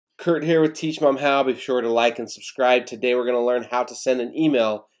Kurt here with Teach Mom How. Be sure to like and subscribe. Today we're going to learn how to send an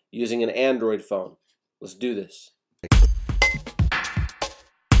email using an Android phone. Let's do this.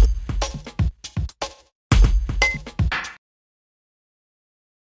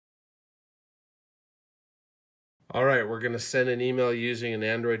 Alright, we're going to send an email using an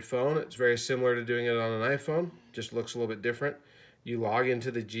Android phone. It's very similar to doing it on an iPhone, just looks a little bit different. You log into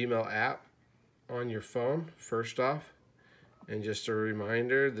the Gmail app on your phone first off. And just a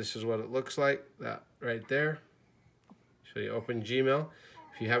reminder, this is what it looks like, that right there. So you open Gmail.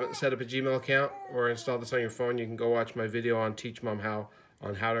 If you haven't set up a Gmail account or installed this on your phone, you can go watch my video on Teach Mom How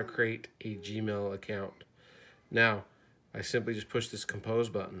on how to create a Gmail account. Now, I simply just push this compose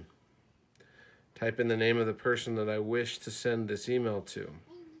button. Type in the name of the person that I wish to send this email to.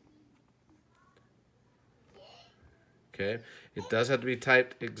 Okay, it does have to be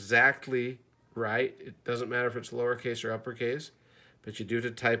typed exactly right. It doesn't matter if it's lowercase or uppercase, but you do have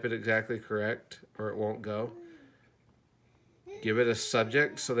to type it exactly correct or it won't go. Give it a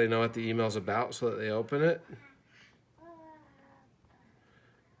subject so they know what the email's about so that they open it.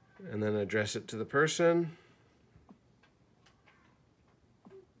 And then address it to the person.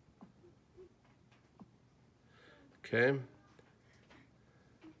 Okay.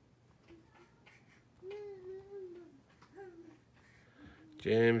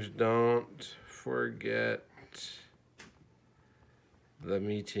 James, don't forget the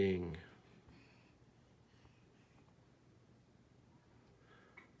meeting.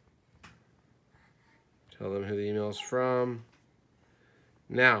 Tell them who the email is from.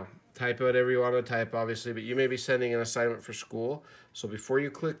 Now, type whatever you want to type, obviously, but you may be sending an assignment for school. So before you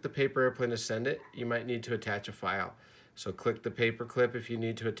click the paper airplane to send it, you might need to attach a file. So click the paper clip if you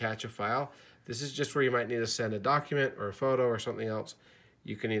need to attach a file. This is just where you might need to send a document or a photo or something else.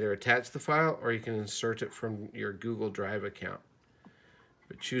 You can either attach the file or you can insert it from your Google Drive account.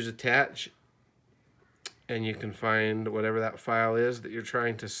 But choose attach and you can find whatever that file is that you're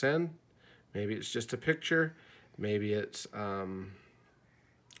trying to send. Maybe it's just a picture, maybe it's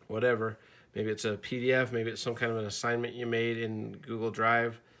whatever. Maybe it's a PDF, maybe it's some kind of an assignment you made in Google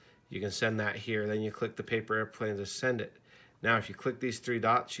Drive. You can send that here. Then you click the paper airplane to send it. Now if you click these three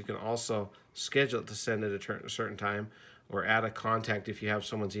dots, you can also schedule it to send at a certain time or add a contact if you have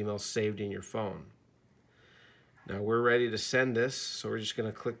someone's email saved in your phone. Now we're ready to send this, so we're just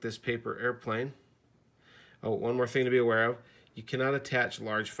going to click this paper airplane. Oh, one more thing to be aware of. You cannot attach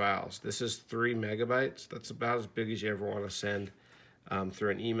large files. This is 3 megabytes. That's about as big as you ever want to send through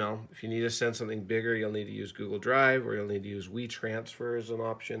an email. If you need to send something bigger, you'll need to use Google Drive or you'll need to use WeTransfer as an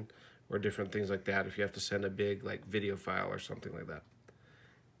option or different things like that if you have to send a big like video file or something like that.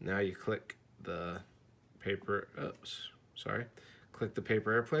 Now you click the paper, click the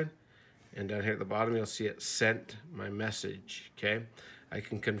paper airplane, and down here at the bottom you'll see it sent my message. Okay, I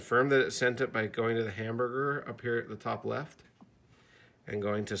can confirm that it sent it by going to the hamburger up here at the top left and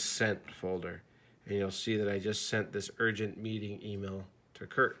going to sent folder, and you'll see that I just sent this urgent meeting email to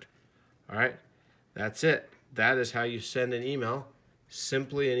Kurt. All right, that's it. That is how you send an email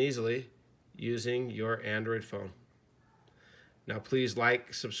simply and easily using your Android phone. Now please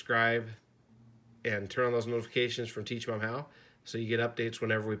like, subscribe, and turn on those notifications from Teach Mom How so you get updates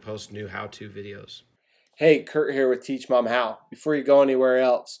whenever we post new how-to videos. Hey, Kurt here with Teach Mom How. Before you go anywhere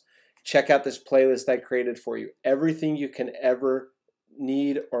else, check out this playlist I created for you. Everything you can ever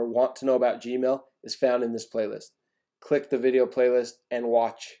need or want to know about Gmail is found in this playlist. Click the video playlist and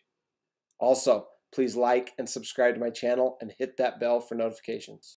watch. Also, please like and subscribe to my channel and hit that bell for notifications.